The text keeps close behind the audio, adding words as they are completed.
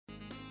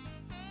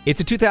It's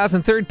a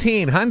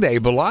 2013 Hyundai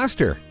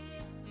Veloster.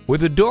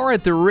 With a door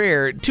at the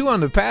rear, two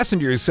on the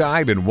passenger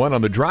side and one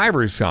on the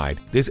driver's side,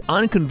 this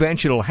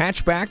unconventional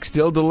hatchback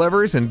still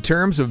delivers in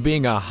terms of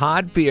being a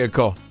hot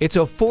vehicle. It's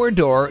a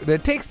four-door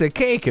that takes the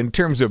cake in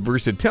terms of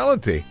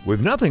versatility, with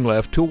nothing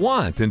left to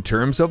want in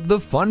terms of the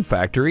fun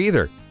factor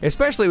either,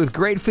 especially with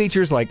great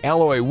features like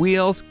alloy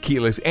wheels,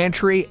 keyless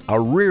entry, a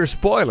rear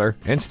spoiler,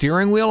 and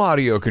steering wheel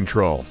audio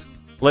controls.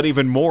 Let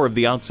even more of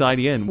the outside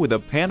in with a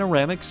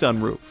panoramic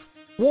sunroof.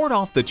 Ward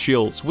off the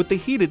chills with the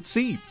heated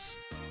seats.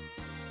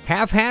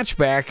 Half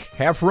hatchback,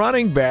 half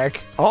running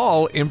back,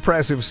 all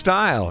impressive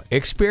style.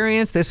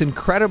 Experience this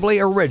incredibly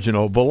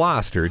original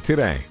Veloster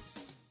today.